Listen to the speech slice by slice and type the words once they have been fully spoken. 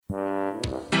It's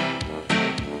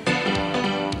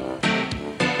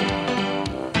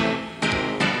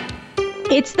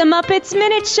the Muppets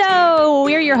Minute Show.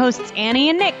 We're your hosts, Annie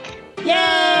and Nick.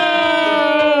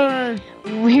 Yay!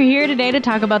 We're here today to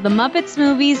talk about the Muppets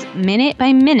movies minute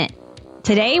by minute.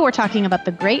 Today, we're talking about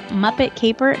the Great Muppet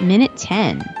Caper Minute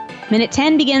 10. Minute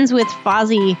 10 begins with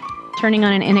Fozzie turning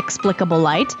on an inexplicable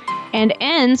light and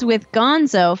ends with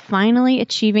Gonzo finally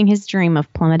achieving his dream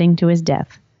of plummeting to his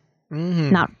death.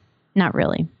 Mm-hmm. Not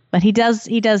really, but he does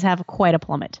have quite a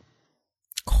plummet.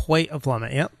 Quite a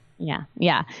plummet, yep.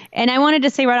 Yeah. And I wanted to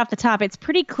say right off the top, it's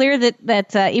pretty clear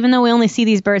that even though we only see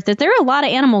these birds, that there are a lot of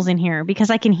animals in here because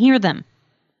I can hear them.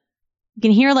 You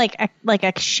can hear like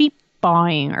a sheep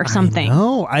bawling or something.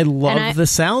 No, I love the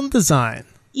sound design.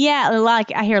 Yeah,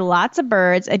 like I hear lots of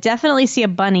birds. I definitely see a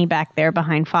bunny back there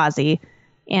behind Fozzie,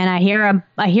 and I hear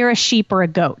a sheep or a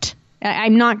goat.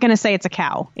 I'm not going to say it's a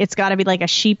cow. It's got to be like a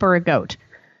sheep or a goat.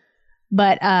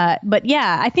 But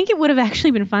yeah, I think it would have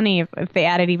actually been funny if they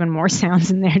added even more sounds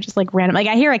in there, just like random. Like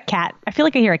I hear a cat. I feel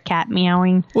like I hear a cat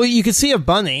meowing. Well, you can see a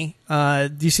bunny. Do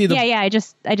you see the? Yeah. I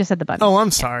just said the bunny. Oh,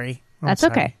 I'm sorry. That's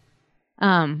okay.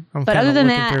 But other than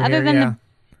that,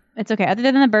 it's okay. Other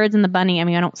than the birds and the bunny, I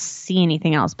mean, I don't see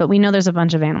anything else. But we know there's a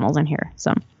bunch of animals in here.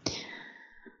 So,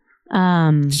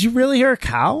 did you really hear a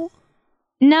cow?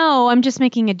 No, I'm just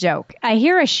making a joke. I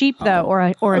hear a sheep though, or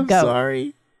a goat.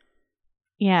 Sorry.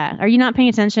 Yeah. Are you not paying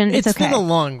attention? It's okay. It's been a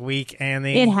long week,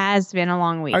 Annie. It has been a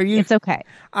long week. It's okay.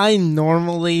 I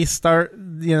normally start,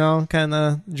 kind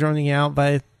of droning out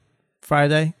by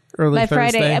Friday, early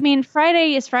Thursday. Friday. I mean,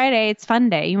 Friday is Friday. It's fun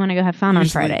day. You want to go have fun on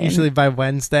Friday. Usually by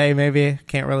Wednesday, maybe.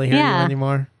 Can't really hear you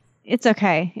anymore. It's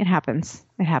okay. It happens.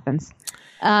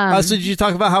 So did you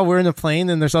talk about how we're in a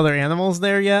plane and there's other animals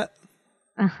there yet?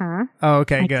 Uh-huh. Oh,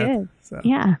 okay, I good. did. So.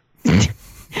 Yeah.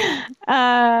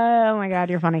 Oh my God,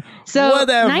 you're funny. So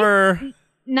whatever.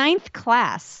 Ninth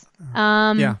class.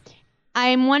 Yeah.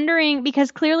 I'm wondering because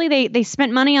clearly they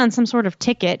spent money on some sort of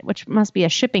ticket, which must be a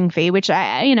shipping fee. Which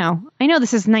I know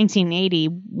this is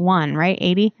 1981, right?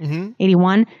 80,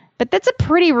 81, but that's a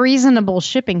pretty reasonable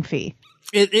shipping fee.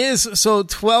 It is. So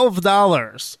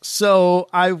 $12. So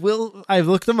I've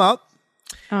looked them up.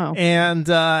 Oh. And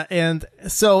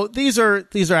so these are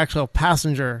actual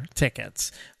passenger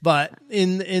tickets, but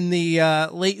in the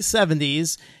late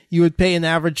 70s, you would pay an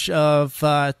average of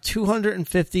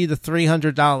 $250 to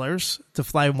 $300 to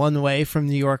fly one way from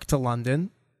New York to London.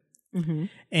 Mm-hmm.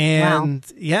 And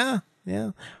wow.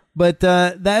 Yeah. But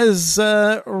that is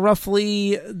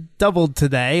roughly doubled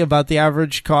today, about the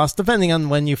average cost, depending on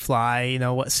when you fly,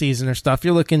 what season or stuff.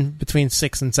 You're looking between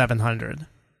 $600 and $700.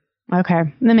 Okay,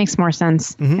 that makes more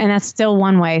sense. Mm-hmm. And that's still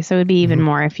one way, so it would be even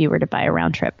more if you were to buy a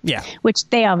round trip. Yeah. Which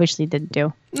they obviously didn't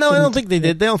do. No, I don't think they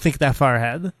did. They don't think that far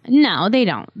ahead. No, they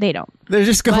don't. They're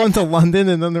just going to London,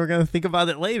 and then they're going to think about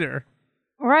it later.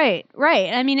 Right.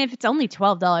 I mean, if it's only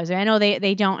 $12, I know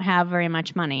they don't have very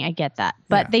much money. I get that.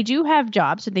 But they do have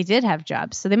jobs, or they did have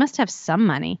jobs, so they must have some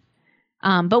money.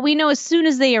 But we know as soon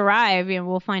as they arrive,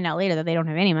 we'll find out later that they don't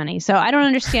have any money. So I don't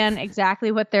understand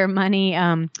exactly what their money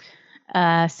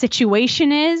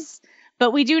situation is,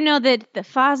 but we do know that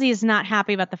Fozzie is not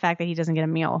happy about the fact that he doesn't get a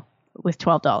meal with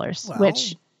 $12,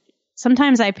 which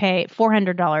sometimes I pay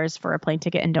 $400 for a plane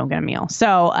ticket and don't get a meal.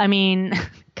 So, I mean,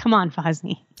 come on,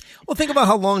 Fozzie. Well, think about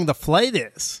how long the flight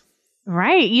is.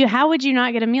 Right. How would you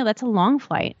not get a meal? That's a long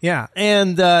flight. Yeah.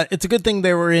 And it's a good thing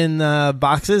they were in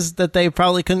boxes that they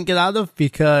probably couldn't get out of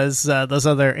because those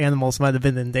other animals might have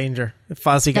been in danger if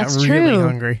Fozzie got really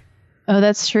hungry. Oh,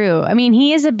 that's true. I mean,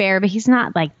 he is a bear, but he's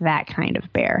not like that kind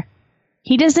of bear.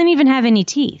 He doesn't even have any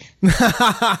teeth.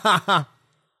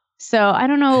 So I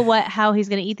don't know how he's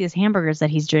going to eat these hamburgers that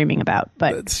he's dreaming about.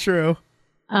 But that's true.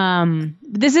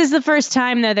 This is the first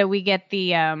time though that we get to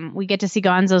see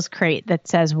Gonzo's crate that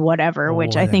says whatever,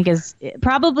 which I think is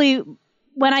probably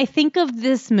when I think of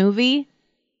this movie,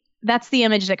 that's the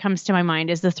image that comes to my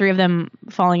mind is the three of them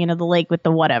falling into the lake with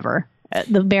the whatever.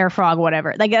 The bear frog,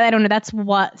 whatever. Like, I don't know. That's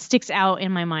what sticks out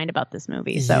in my mind about this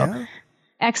movie. So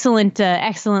excellent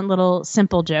little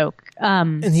simple joke.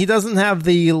 And he doesn't have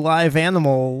the live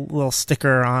animal little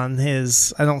sticker on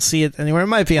his. I don't see it anywhere. It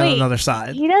might be on another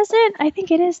side. He doesn't. I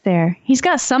think it is there. He's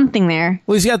got something there.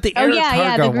 Well, he's got the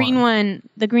the green one.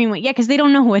 The green one. Yeah, because they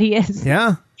don't know what he is.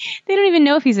 Yeah. They don't even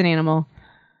know if he's an animal.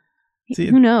 See,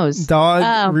 who knows?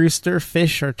 Dog, rooster,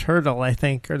 fish, or turtle, I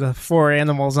think, are the four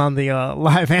animals on the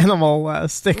live animal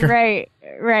sticker. Right.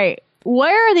 What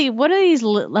are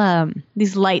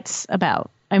these lights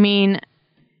about? I mean,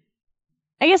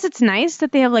 I guess it's nice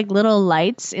that they have like little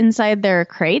lights inside their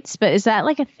crates, but is that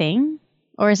like a thing?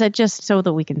 Or is it just so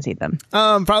that we can see them?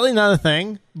 Probably not a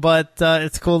thing, but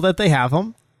it's cool that they have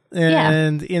them.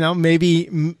 And maybe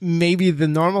the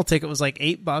normal ticket was like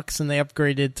 $8 and they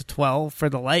upgraded to 12 for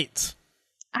the lights.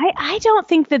 I don't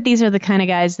think that these are the kind of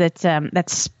guys that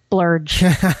splurge.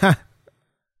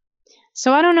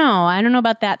 So I don't know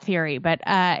about that theory, but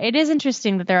it is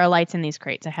interesting that there are lights in these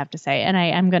crates, I have to say. And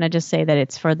I'm going to just say that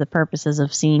it's for the purposes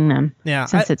of seeing them. Yeah.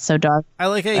 Since it's so dark. I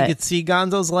like how you could see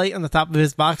Gonzo's light on the top of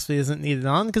his box, but he doesn't need it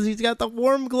on because he's got the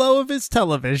warm glow of his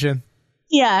television.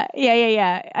 Yeah.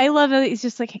 I love it. He's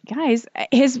just like, hey, guys,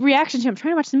 his reaction to him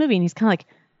trying to watch the movie, and he's kind of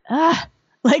like,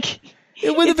 like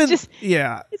it would have been just,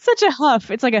 yeah. It's such a huff.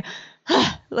 It's like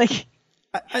like.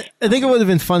 I think it would have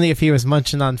been funny if he was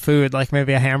munching on food, like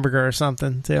maybe a hamburger or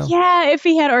something too. Yeah, if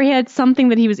he had something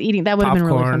that he was eating, that would have been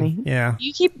really funny. Yeah.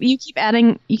 You keep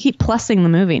plussing the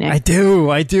movie, Nick. I do.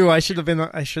 I should have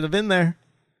been there.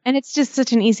 And it's just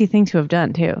such an easy thing to have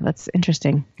done too. That's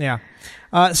interesting. Yeah.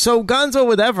 So Gonzo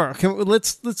Whatever.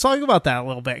 Let's talk about that a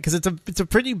little bit because it's a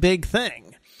pretty big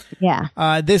thing. Yeah.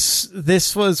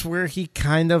 This was where he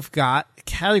kind of got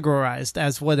categorized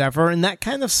as whatever, and that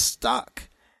kind of stuck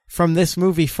from this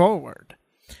movie forward.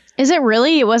 Is it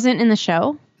really? It wasn't in the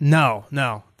show? No.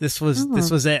 This was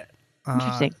it.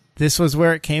 Interesting. This was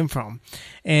where it came from.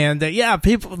 And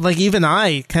people like even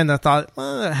I kind of thought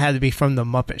it had to be from the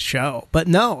Muppet Show. But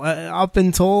no, up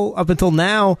until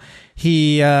now,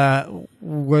 he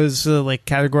was like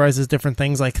categorized as different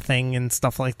things like Thing and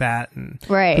stuff like that. And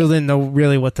right. People didn't know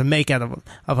really what to make out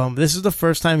of him. This is the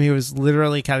first time he was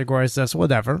literally categorized as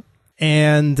whatever.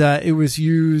 And it was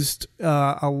used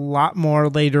a lot more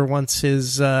later once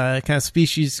his kind of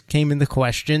species came into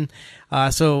question.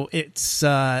 So it's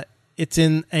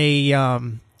in a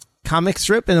comic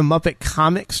strip, in a Muppet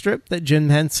comic strip that Jim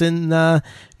Henson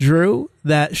drew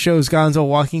that shows Gonzo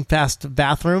walking past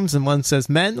bathrooms, and one says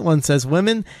men, one says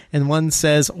women, and one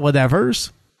says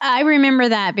whatevers. I remember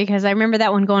that because I remember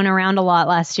that one going around a lot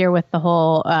last year with the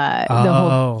whole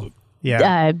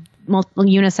multiple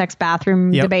unisex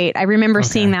bathroom debate. I remember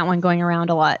seeing that one going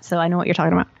around a lot, so I know what you're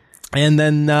talking about. And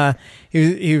then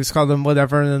he was called him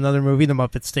whatever in another movie, The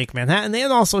Muppets Take Manhattan,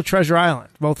 and also Treasure Island.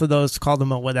 Both of those called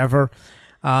him a whatever.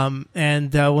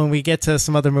 And when we get to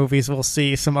some other movies, we'll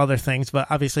see some other things. But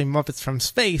obviously, Muppets from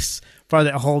Space brought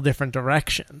it a whole different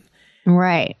direction.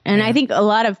 Right. And I think a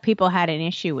lot of people had an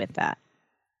issue with that.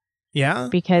 Yeah,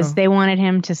 because they wanted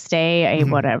him to stay a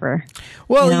whatever.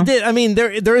 Well, he did. I mean,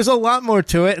 there is a lot more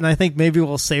to it, and I think maybe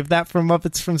we'll save that for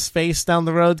Muppets from Space down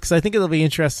the road because I think it'll be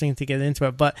interesting to get into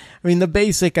it. But I mean, the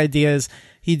basic idea is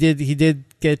he did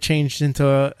get changed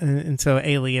into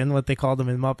Alien, what they called him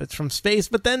in Muppets from Space.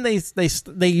 But then they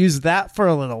used that for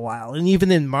a little while, and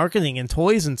even in marketing and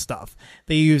toys and stuff,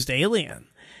 they used Alien,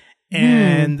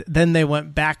 and then they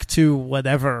went back to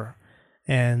whatever.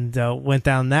 And went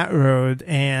down that road,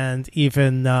 and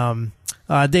even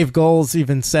Dave Goelz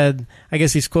even said, I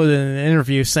guess he's quoted in an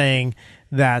interview saying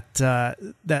that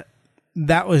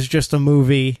that was just a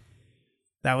movie,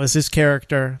 that was his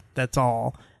character, that's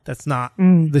all. That's not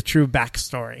the true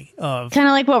backstory of. Kind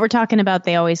of like what we're talking about.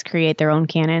 They always create their own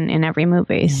canon in every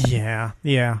movie.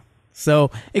 Yeah.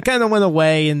 So it kind of went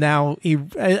away, and now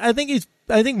I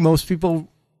think most people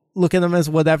look at him as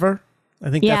whatever. I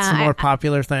think that's the more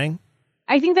popular thing.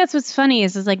 I think that's what's funny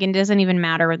is like it doesn't even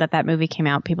matter that movie came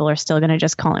out. People are still going to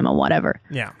just call him a whatever.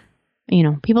 Yeah.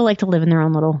 People like to live in their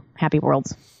own little happy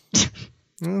worlds.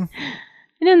 And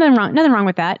nothing wrong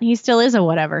with that. He still is a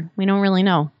whatever. We don't really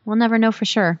know. We'll never know for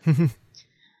sure.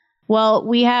 Well,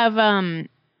 we have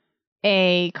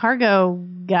a cargo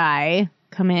guy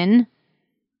come in,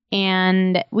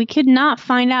 and we could not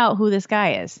find out who this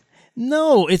guy is.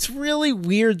 No, it's really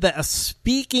weird that a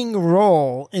speaking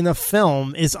role in a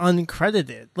film is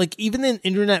uncredited. Like even in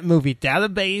Internet Movie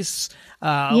Database,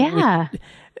 I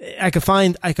could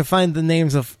find the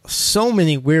names of so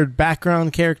many weird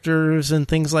background characters and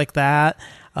things like that.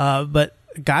 But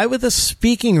a guy with a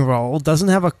speaking role doesn't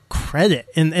have a credit,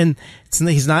 and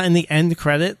he's not in the end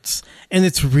credits, and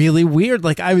it's really weird.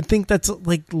 Like I would think that's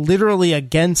like literally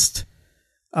against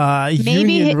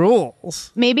union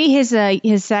rules. Maybe his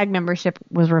SAG membership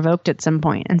was revoked at some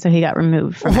point, and so he got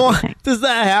removed from everything. Does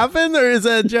that happen, or is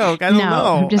that a joke? I don't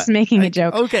know. I'm just making a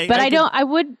joke. Okay, but I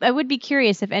would be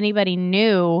curious if anybody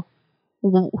knew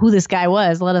who this guy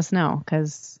was. Let us know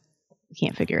because we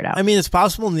can't figure it out. I mean, it's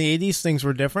possible in the 80s things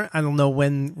were different. I don't know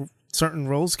when certain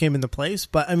rules came into place,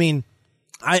 but I mean,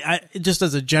 I just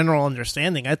as a general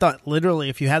understanding, I thought literally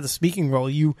if you had the speaking role,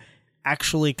 you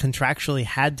actually contractually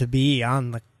had to be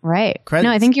on the credits. No,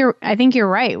 I think you're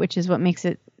right, which is what makes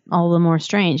it all the more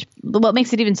strange. What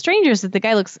makes it even stranger is that the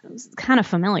guy looks kind of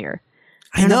familiar.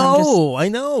 I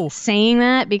know. Saying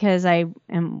that because I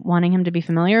am wanting him to be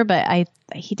familiar, but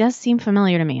he does seem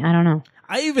familiar to me. I don't know.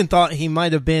 I even thought he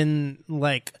might have been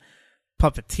like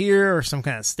puppeteer or some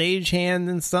kind of stagehand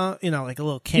and stuff, like a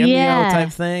little cameo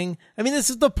type thing. I mean, this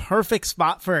is the perfect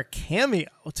spot for a cameo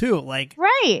too. Like,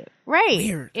 right.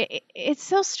 Weird. It's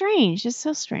so strange. It's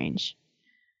so strange.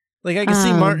 Like I can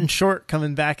see Martin Short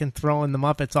coming back and throwing the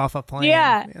Muppets off a plane.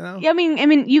 Yeah. I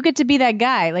mean, you get to be that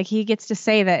guy. Like he gets to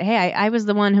say that, hey, I was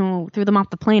the one who threw them off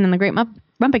the plane in the Great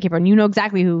Muppet Caper, and you know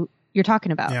exactly who you're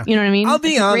talking about. Yeah. You know what I mean? I'll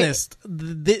be honest.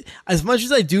 As much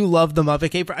as I do love the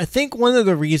Muppet Caper, I think one of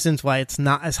the reasons why it's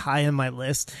not as high on my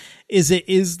list is it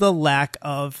is the lack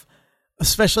of,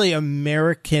 especially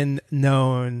American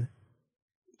known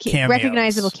cameos.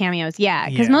 Recognizable cameos. Yeah.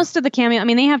 Because most of the cameo, I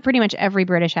mean, they have pretty much every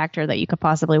British actor that you could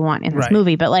possibly want in this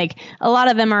movie, but like a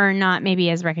lot of them are not maybe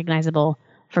as recognizable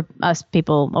for us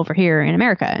people over here in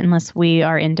America, unless we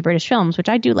are into British films, which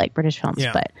I do like British films,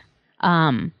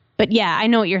 but yeah, I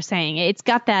know what you're saying. It's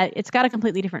got a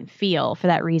completely different feel for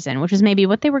that reason, which is maybe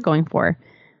what they were going for.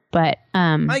 But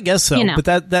I guess so.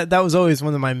 But that was always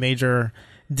one of my major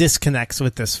disconnects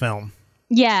with this film.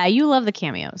 Yeah, you love the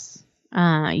cameos.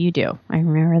 You do. I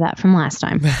remember that from last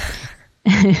time.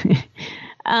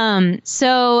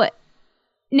 So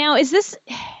now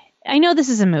I know this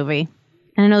is a movie,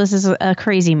 and I know this is a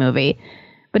crazy movie,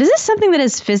 but is this something that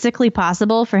is physically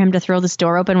possible for him to throw this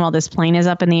door open while this plane is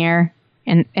up in the air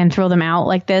and throw them out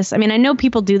like this? I mean, I know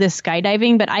people do this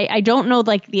skydiving, but I don't know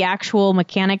like the actual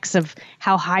mechanics of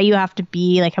how high you have to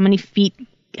be, like how many feet,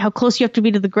 how close you have to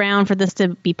be to the ground for this to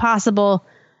be possible.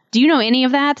 Do you know any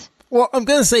of that? Well, I'm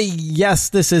going to say yes,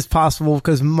 this is possible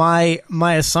because my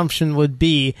assumption would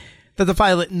be that the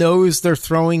pilot knows they're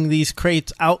throwing these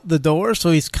crates out the door,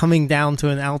 so he's coming down to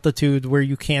an altitude where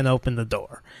you can't open the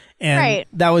door. And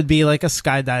that would be like a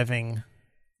skydiving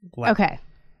level.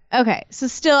 Okay. So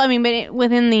still, I mean, but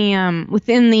within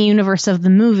the universe of the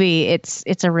movie,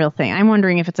 it's a real thing. I'm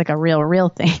wondering if it's like a real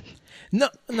thing.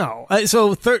 No.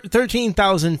 So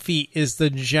 13,000 feet is the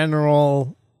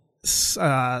general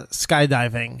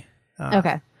skydiving.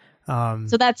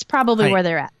 So that's probably where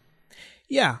they're at.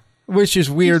 Yeah, which is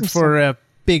weird for a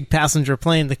big passenger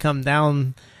plane to come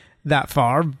down that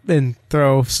far and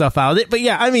throw stuff out. But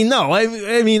yeah, I mean, no, I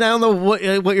mean, I don't know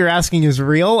what you're asking is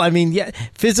real. I mean, yeah,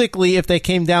 physically, if they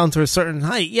came down to a certain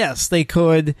height, yes, they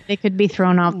could. They could be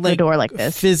thrown out the door like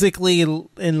this. Physically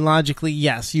and logically,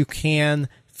 yes, you can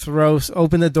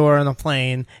open the door on a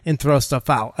plane and throw stuff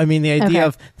out. I mean, the idea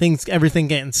of everything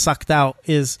getting sucked out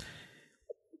is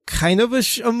kind of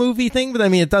a movie thing, but I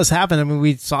mean, it does happen. I mean,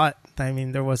 we saw it. I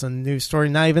mean, there was a news story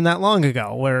not even that long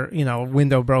ago where, a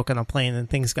window broke on a plane and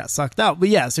things got sucked out. But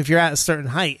yes, if you're at a certain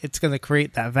height, it's going to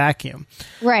create that vacuum.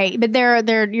 Right. But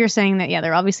you're saying that,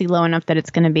 they're obviously low enough that it's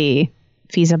going to be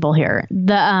feasible here.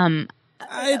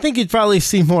 I think you'd probably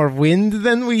see more wind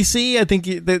than we see. I think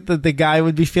the guy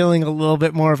would be feeling a little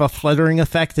bit more of a fluttering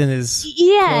effect in his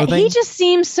clothing. He just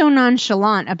seems so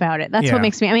nonchalant about it. That's what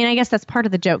makes me, I mean, I guess that's part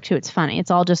of the joke too. It's funny.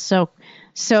 It's all just so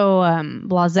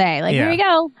blasé. Like, here you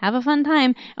go. Have a fun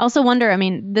time. I also wonder, I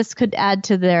mean, this could add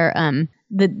to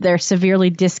their severely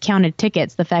discounted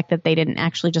tickets, the fact that they didn't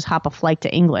actually just hop a flight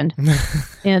to England.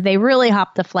 They really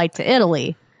hopped a flight to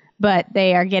Italy. But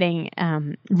they are getting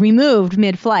removed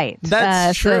mid-flight.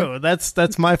 That's true.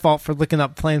 That's my fault for looking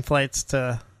up plane flights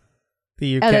to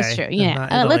the UK. Oh, that's true.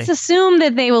 Yeah. Let's assume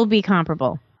that they will be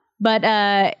comparable. But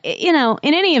in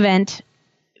any event,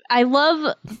 I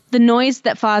love the noise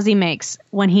that Fozzie makes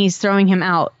when he's throwing him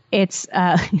out. It's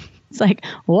like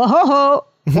whoa,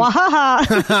 wahaha.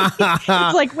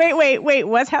 It's like wait,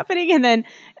 what's happening? And then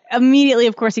immediately,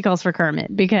 of course, he calls for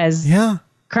Kermit because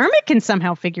Kermit can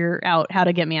somehow figure out how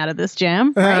to get me out of this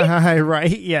jam, right?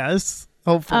 Right, yes.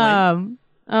 Hopefully.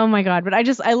 Oh my God. But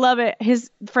I love it.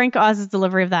 Frank Oz's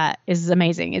delivery of that is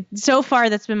amazing. So far,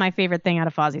 that's been my favorite thing out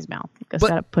of Fozzie's mouth. Just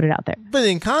gotta put it out there. But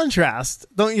in contrast,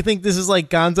 don't you think this is like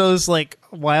Gonzo's like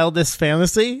wildest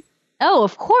fantasy? Oh,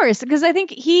 of course. Because I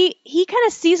think he kind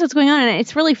of sees what's going on, and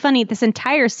it's really funny. This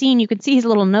entire scene, you can see his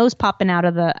little nose popping out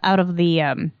of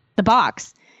the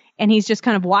box. And he's just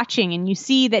kind of watching, and you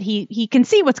see that he can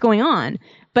see what's going on.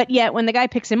 But yet when the guy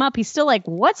picks him up, he's still like,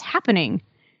 what's happening?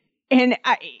 And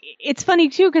it's funny,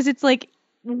 too, because it's like,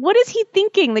 what is he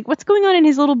thinking? Like, what's going on in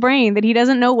his little brain that he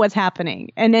doesn't know what's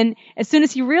happening? And then as soon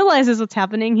as he realizes what's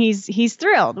happening, he's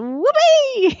thrilled.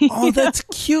 Whoopee! Oh, that's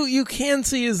cute. You can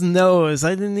see his nose.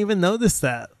 I didn't even notice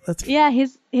that.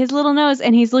 His little nose,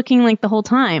 and he's looking like the whole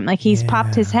time. Like he's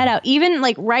popped his head out. Even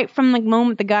like right from the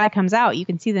moment the guy comes out, you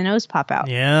can see the nose pop out.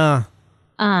 Yeah.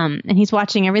 And he's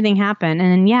watching everything happen.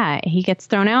 And then, he gets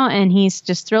thrown out and he's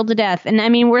just thrilled to death. And I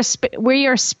mean, we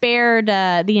are spared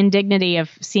the indignity of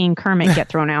seeing Kermit get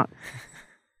thrown out,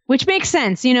 which makes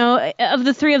sense. You know, of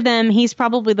the three of them, he's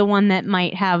probably the one that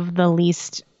might have the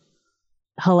least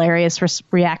hilarious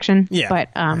reaction. Yeah.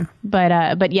 But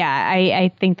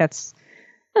I think that's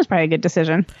probably a good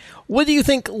decision. What do you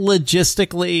think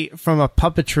logistically, from a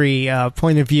puppetry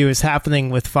point of view, is happening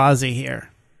with Fozzie here?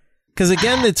 Because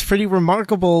again, it's pretty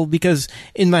remarkable, because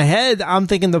in my head, I'm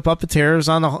thinking the puppeteer's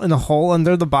in a hole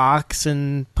under the box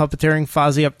and puppeteering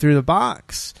Fozzie up through the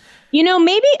box. You know,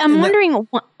 maybe I'm wondering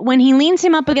when he leans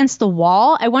him up against the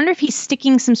wall, I wonder if he's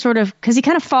sticking some sort of, because he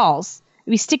kind of falls,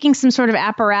 if he's sticking some sort of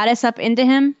apparatus up into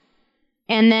him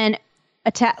and then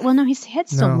well, no, his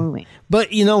head's still moving.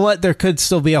 But you know what? There could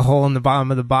still be a hole in the bottom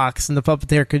of the box and the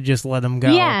puppeteer could just let him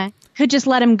go. Yeah, could just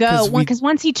let him go. Because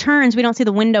once he turns, we don't see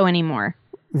the window anymore.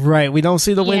 Right, we don't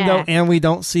see the window and we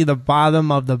don't see the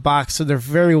bottom of the box, so there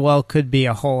very well could be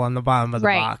a hole on the bottom of the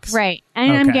box. Right,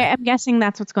 and I'm guessing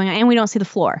that's what's going on, and we don't see the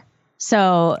floor.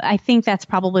 So I think that's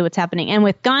probably what's happening. And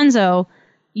with Gonzo,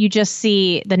 you just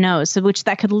see the nose, which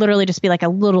that could literally just be like a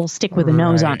little stick with a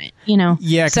nose on it, you know?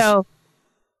 Yeah. So,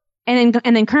 and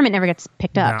then Kermit never gets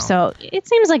picked up. No. So it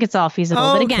seems like it's all feasible.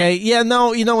 Oh, but again, okay. Yeah,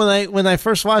 no, you know, when I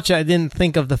first watched it, I didn't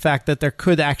think of the fact that there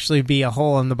could actually be a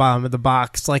hole in the bottom of the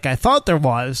box like I thought there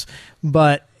was,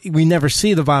 but we never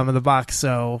see the bottom of the box.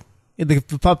 So the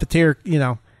puppeteer, you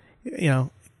know,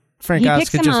 Frank Oz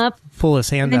could just pull his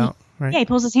hand out. Right? Yeah, he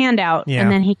pulls his hand out,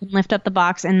 and then he can lift up the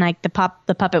box, and like the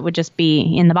puppet would just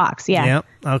be in the box. Yeah. Yep.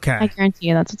 Okay. I guarantee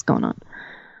you that's what's going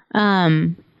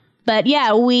on. But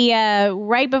yeah, we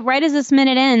right as this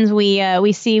minute ends,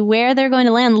 we see where they're going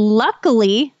to land.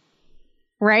 Luckily,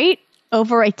 right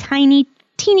over a teeny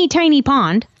tiny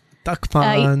pond. Duck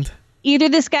pond. Either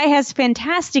this guy has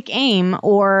fantastic aim,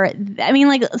 or I mean,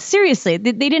 like seriously,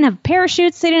 they didn't have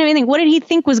parachutes. They didn't have anything. What did he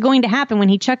think was going to happen when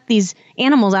he chucked these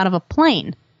animals out of a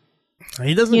plane?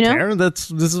 He doesn't care.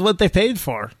 This is what they paid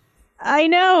for. I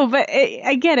know, but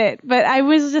I get it. But I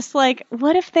was just like,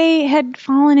 what if they had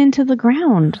fallen into the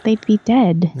ground? They'd be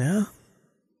dead. Yeah.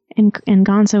 And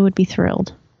Gonzo would be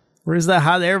thrilled. Where's that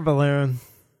hot air balloon?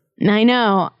 I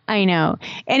know.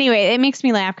 Anyway, it makes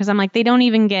me laugh because I'm like, they don't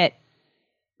even get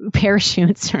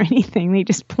parachutes or anything. They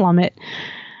just plummet.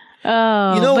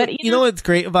 Oh, you know what's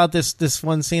great about this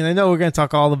one scene? I know we're going to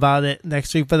talk all about it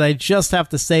next week, but I just have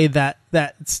to say that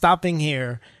stopping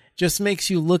here just makes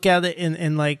you look at it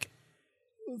and like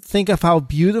think of how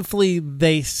beautifully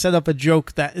they set up a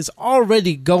joke that is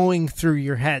already going through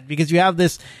your head, because you have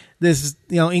this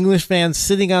English fan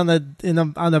sitting on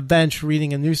a bench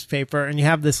reading a newspaper, and you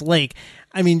have this lake.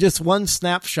 I mean, just one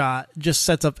snapshot just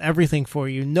sets up everything for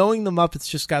you. Knowing the Muppets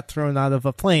just got thrown out of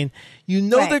a plane, they're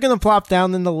going to plop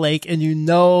down in the lake, and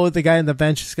the guy on the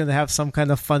bench is going to have some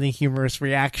kind of funny, humorous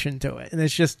reaction to it. And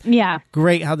it's just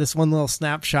great how this one little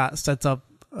snapshot sets up,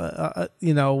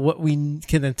 what we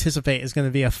can anticipate is going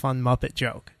to be a fun Muppet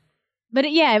joke. But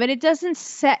it doesn't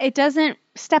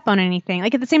step on anything.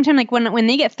 Like at the same time, like when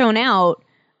they get thrown out,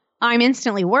 I'm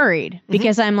instantly worried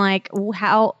because I'm like,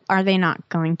 how are they not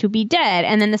going to be dead?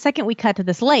 And then the second we cut to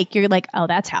this lake, you're like, oh,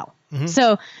 that's how. Mm-hmm.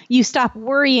 So you stop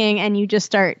worrying and you just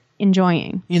start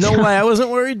enjoying. You know why I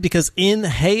wasn't worried? Because in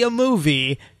Hey, a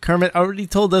Movie, Kermit already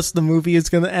told us the movie is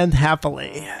going to end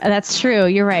happily. That's true.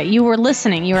 You're right. You were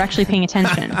listening. You were actually paying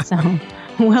attention. So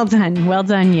well done. Well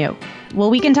done, you. Well,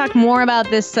 we can talk more about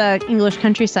this English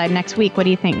countryside next week. What do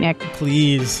you think, Nick?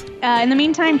 Please. In the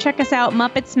meantime, check us out,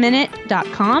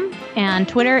 MuppetsMinute.com, and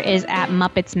Twitter is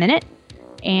 @MuppetsMinute.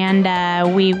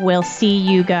 And we will see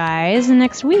you guys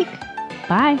next week.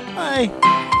 Bye.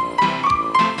 Bye.